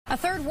A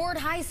Third Ward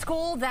high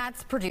school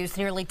that's produced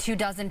nearly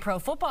 24 pro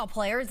football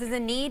players is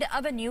in need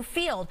of a new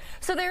field.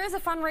 So there is a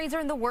fundraiser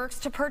in the works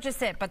to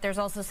purchase it, but there's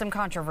also some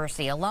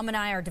controversy.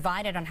 Alumni are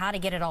divided on how to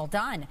get it all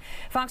done.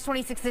 Fox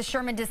 26's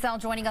Sherman Desselle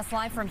joining us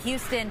live from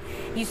Houston.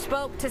 You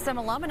spoke to some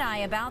alumni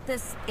about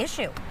this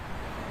issue.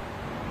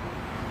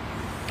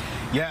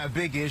 Yeah, a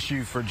big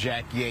issue for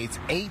Jack Yates.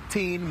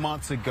 18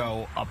 months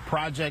ago, a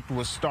project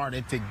was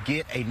started to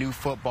get a new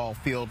football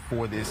field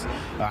for this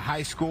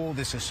high school,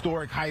 this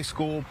historic high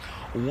school.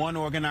 One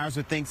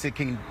organizer thinks it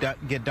can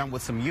get done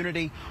with some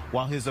unity,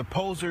 while his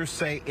opposers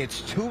say it's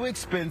too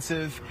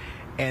expensive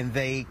and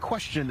they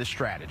question the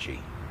strategy.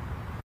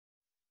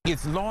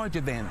 It's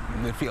larger than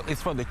the field.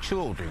 It's for the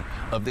children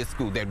of this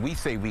school that we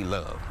say we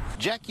love.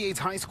 Jack Yates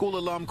High School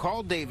alum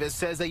Carl Davis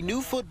says a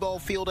new football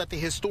field at the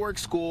historic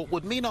school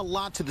would mean a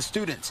lot to the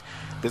students.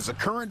 There's a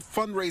current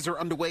fundraiser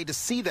underway to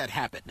see that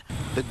happen.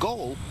 The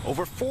goal,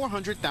 over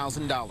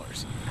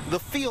 $400,000. The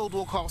field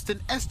will cost an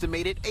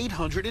estimated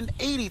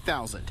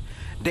 $880,000.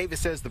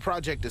 Davis says the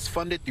project is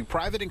funded through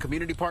private and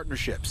community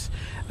partnerships.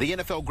 The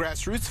NFL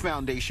Grassroots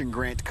Foundation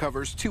grant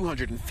covers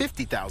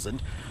 $250,000,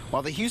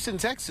 while the Houston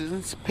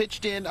Texans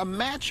pitched in a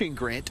matching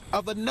grant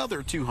of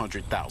another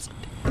 $200,000.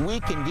 We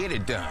can get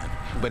it done,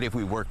 but if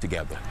we work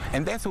together.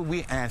 And that's what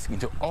we're asking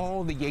to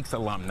all the Yates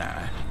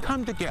alumni.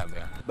 Come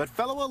together. But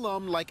fellow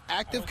alum like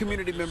active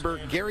community member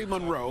Gary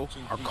Monroe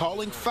are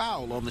calling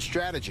foul on the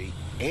strategy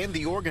and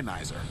the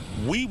organizer.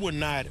 We were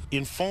not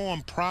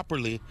informed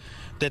properly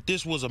that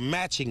this was a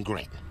matching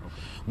grant.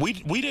 We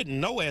didn't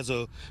know as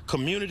a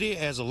community,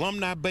 as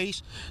alumni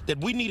base, that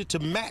we needed to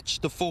match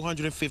the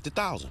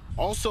 $450,000.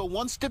 Also,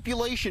 one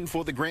stipulation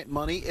for the grant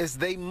money is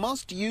they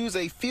must use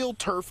a field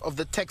turf of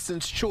the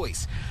Texans'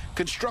 choice,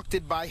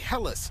 constructed by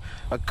Hellas,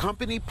 a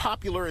company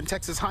popular in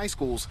Texas high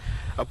schools.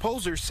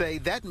 Opposers say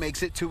that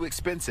makes it too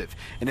expensive,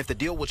 and if the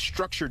deal was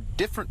structured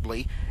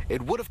differently,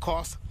 it would have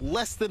cost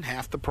less than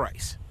half the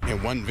price.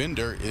 And one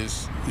vendor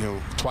is,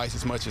 twice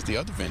as much as the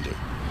other vendor.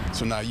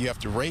 So now you have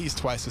to raise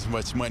twice as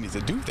much money to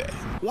do that.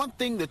 One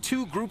thing the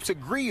two groups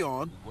agree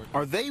on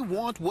are they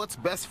want what's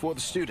best for the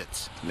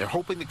students. And they're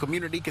hoping the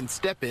community can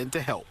step in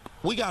to help.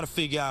 We got to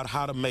figure out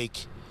how to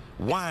make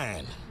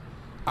wine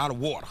out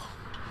of water.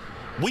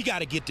 We got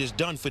to get this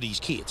done for these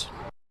kids.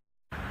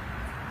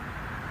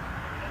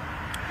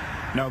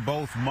 Now,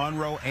 both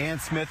Monroe and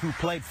Smith, who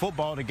played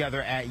football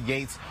together at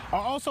Yates,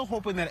 are also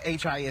hoping that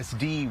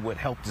HISD would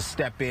help to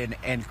step in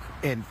and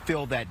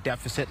fill that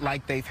deficit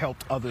like they've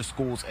helped other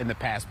schools in the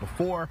past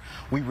before.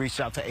 We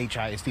reached out to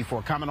HISD for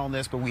a comment on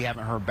this, but we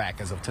haven't heard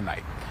back as of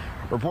tonight.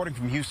 Reporting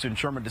from Houston,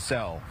 Sherman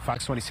Desselle,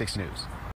 Fox 26 News.